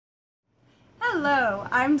Hello,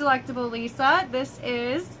 I'm Delectable Lisa. This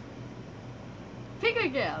is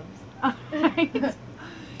Pika Gabs. Alright.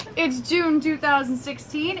 It's June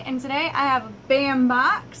 2016 and today I have a BAM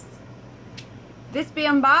box. This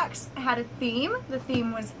BAM box had a theme. The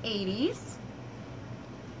theme was 80s.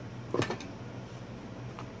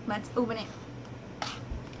 Let's open it. I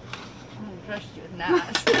don't trust you with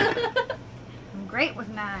knives. I'm great with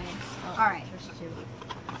knives. Oh, Alright. Trust you.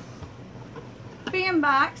 BAM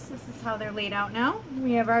box. This is how they're laid out now.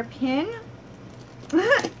 We have our pin.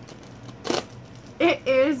 It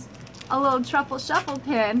is a little truffle shuffle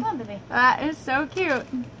pin. Come on, baby. That is so cute.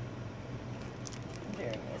 There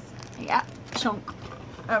it is. Yeah, chunk.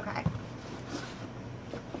 Okay.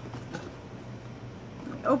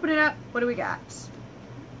 Open it up. What do we got? It's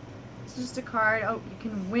just a card. Oh, you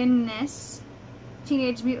can win this.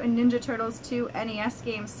 Teenage Mutant Ninja Turtles 2 NES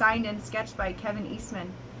game signed and sketched by Kevin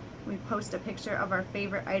Eastman. We post a picture of our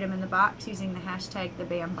favorite item in the box using the hashtag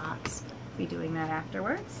 #TheBAMBox. Be doing that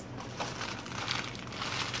afterwards.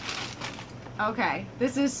 Okay,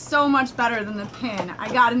 this is so much better than the pin.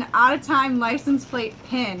 I got an out-of-time license plate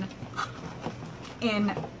pin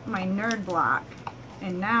in my nerd block,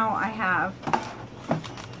 and now I have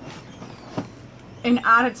an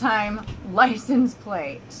out-of-time license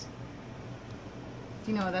plate.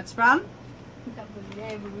 Do you know what that's from?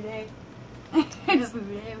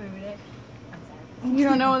 You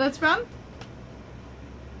don't know what that's from?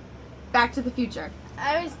 Back to the Future.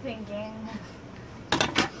 I was thinking.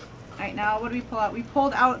 Alright, now what do we pull out? We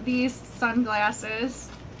pulled out these sunglasses.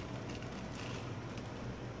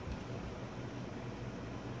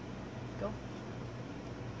 Go.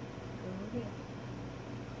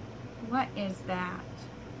 What is that?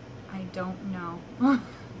 I don't know.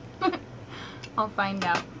 I'll find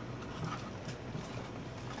out.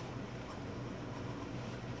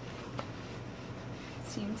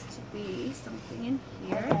 Seems to be something in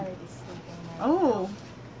here. Oh,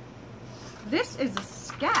 this is a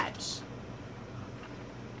sketch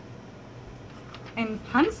and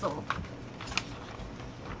pencil.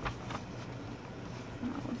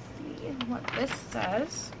 Let's see what this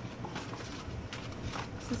says.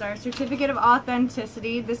 This is our certificate of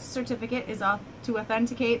authenticity. This certificate is to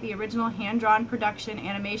authenticate the original hand-drawn production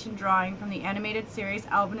animation drawing from the animated series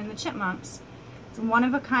Alvin and the Chipmunks. It's a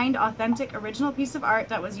one-of-a-kind, authentic, original piece of art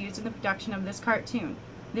that was used in the production of this cartoon.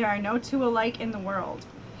 There are no two alike in the world.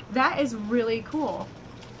 That is really cool.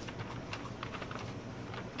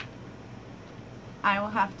 I will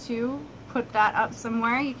have to put that up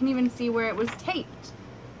somewhere. You can even see where it was taped.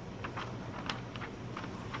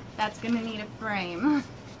 That's gonna need a frame.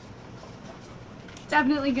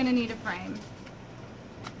 Definitely gonna need a frame.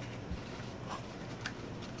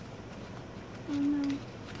 Oh no.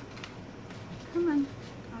 Come on.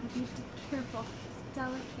 Gotta be careful. It's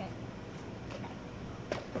delicate.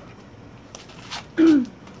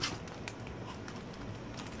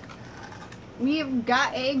 We've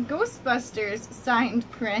got a Ghostbusters signed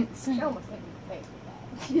print. I almost hit my face with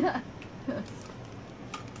that. Yeah.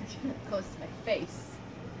 Close to my face.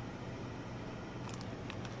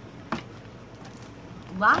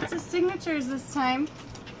 Lots of signatures this time.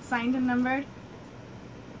 Signed and numbered.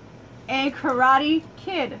 A Karate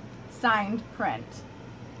Kid signed print.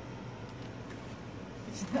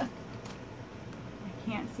 I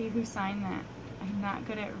can't see who signed that. I'm not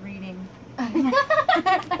good at reading. I'm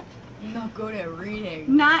not good at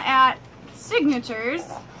reading. Not at signatures.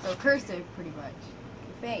 So cursive, pretty much.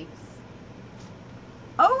 Your face.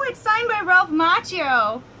 Oh, it's signed by Ralph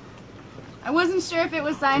Macchio. I wasn't sure if it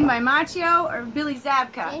was signed by Macchio or Billy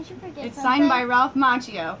Zabka. Didn't you forget It's something? signed by Ralph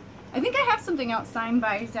Macchio. I think I have something else signed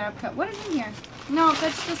by Zabka. What is in here? No,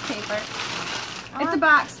 that's just paper. It's a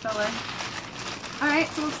box filler. Alright,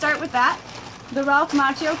 so we'll start with that. The Ralph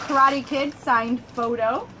Macchio Karate Kid signed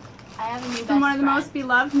photo. I have a new From one of the best most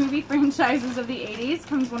beloved movie franchises of the 80s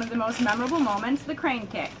comes one of the most memorable moments, the crane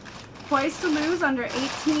kick. Poised to lose under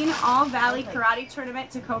 18 All-Valley Karate Tournament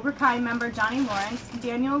to Cobra Kai member Johnny Lawrence,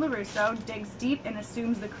 Daniel LaRusso digs deep and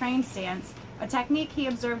assumes the crane stance, a technique he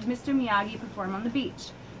observed Mr. Miyagi perform on the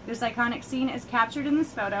beach. This iconic scene is captured in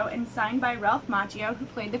this photo and signed by Ralph Macchio, who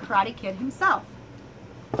played the Karate Kid himself.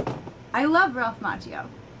 I love Ralph Macchio.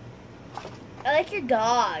 I like your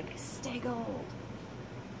dog. Stay gold.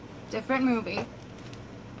 Different movie.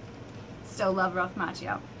 Still love Ralph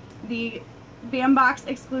Macchio. The BAM box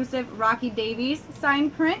exclusive Rocky Davies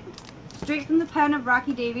signed print. Straight from the pen of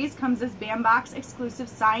Rocky Davies comes this BAM box exclusive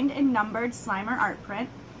signed and numbered Slimer art print.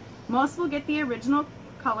 Most will get the original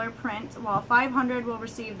color print, while 500 will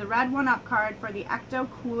receive the red 1-up card for the Ecto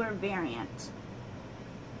Cooler variant.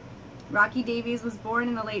 Rocky Davies was born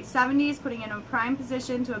in the late 70s, putting him in a prime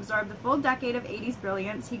position to absorb the full decade of 80s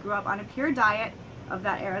brilliance. He grew up on a pure diet of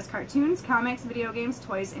that era's cartoons, comics, video games,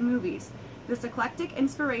 toys, and movies. This eclectic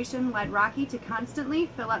inspiration led Rocky to constantly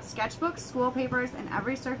fill up sketchbooks, school papers, and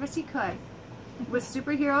every surface he could with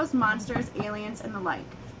superheroes, monsters, aliens, and the like.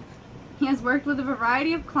 He has worked with a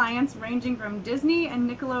variety of clients ranging from Disney and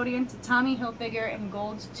Nickelodeon to Tommy Hilfiger and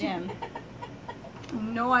Gold's Gym.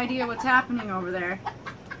 No idea what's happening over there.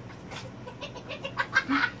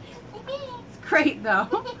 It's great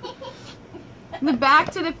though. The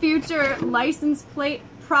Back to the Future license plate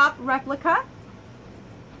prop replica.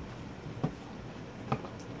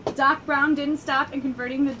 Doc Brown didn't stop in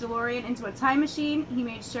converting the DeLorean into a time machine. He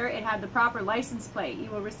made sure it had the proper license plate. You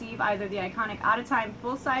will receive either the iconic out-of-time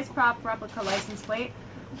full-size prop replica license plate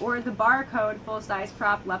or the barcode full-size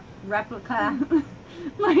prop replica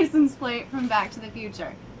license plate from Back to the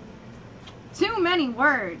Future. Too many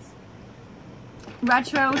words.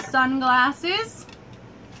 Retro sunglasses.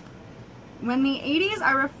 When the 80s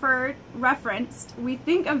are referenced, we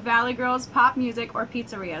think of Valley Girls, pop music, or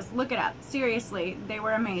pizzerias. Look it up. Seriously, they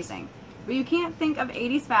were amazing. But you can't think of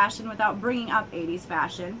 80s fashion without bringing up 80s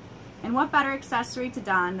fashion. And what better accessory to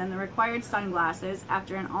don than the required sunglasses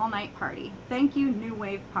after an all-night party? Thank you, New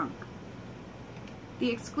Wave Punk. The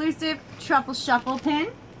exclusive Truffle Shuffle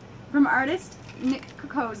pin from artist Nick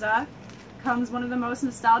Kokoza comes one of the most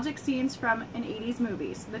nostalgic scenes from an 80s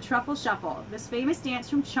movies, the Truffle Shuffle. This famous dance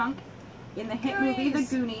from Chunk in the hit movie The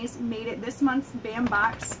Goonies made it this month's BAM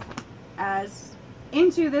box as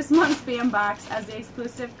the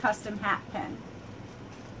exclusive custom hat pin.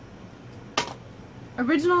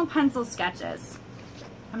 Original pencil sketches.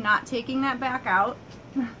 I'm not taking that back out.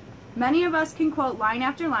 Many of us can quote line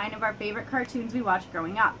after line of our favorite cartoons we watched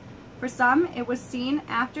growing up. For some, it was seen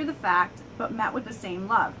after the fact, but met with the same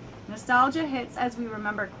love. Nostalgia hits as we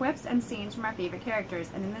remember quips and scenes from our favorite characters,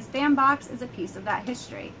 and in this BAM box is a piece of that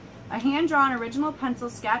history. A hand-drawn original pencil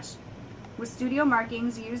sketch with studio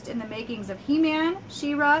markings used in the makings of He-Man,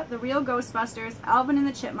 She-Ra, The Real Ghostbusters, Alvin and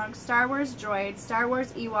the Chipmunks, Star Wars Droids, Star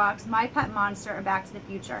Wars Ewoks, My Pet Monster, or Back to the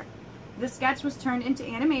Future. This sketch was turned into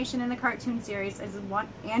animation in the cartoon series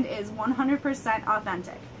and is 100%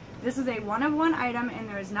 authentic. This is a one-of-one item, and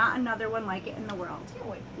there is not another one like it in the world.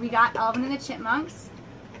 We got Alvin and the Chipmunks.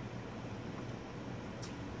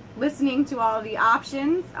 Listening to all of the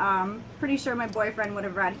options, pretty sure my boyfriend would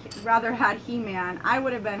have rather had He-Man. I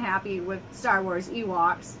would have been happy with Star Wars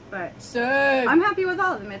Ewoks, but Same. I'm happy with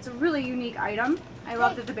all of them. It's a really unique item. I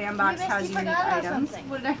love that the BAM box has unique items.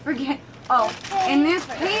 What did I forget? Oh, and this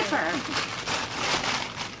paper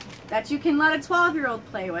that you can let a 12-year-old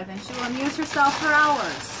play with, and she will amuse herself for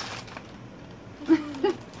hours.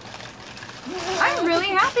 I'm really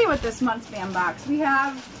happy with this month's BAM box. We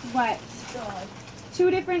have, what? Two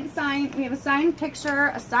different we have a signed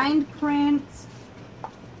picture, a signed print.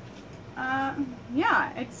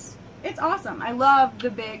 Yeah, it's awesome. I love the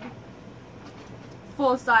big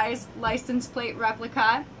full-size license plate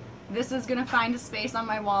replica. This is gonna find a space on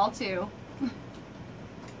my wall too.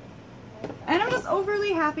 And I'm just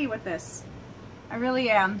overly happy with this. I really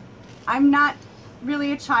am. I'm not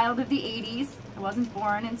really a child of the 80s. I wasn't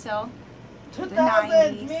born until the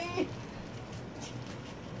 90s. Me.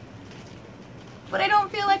 But I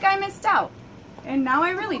don't feel like I missed out. And now I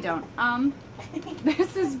really don't.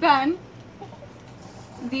 This has been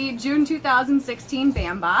the June 2016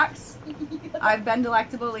 BAM box. I've been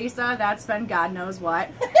Delectable Lisa. That's been God knows what.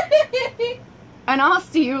 And I'll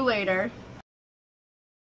see you later.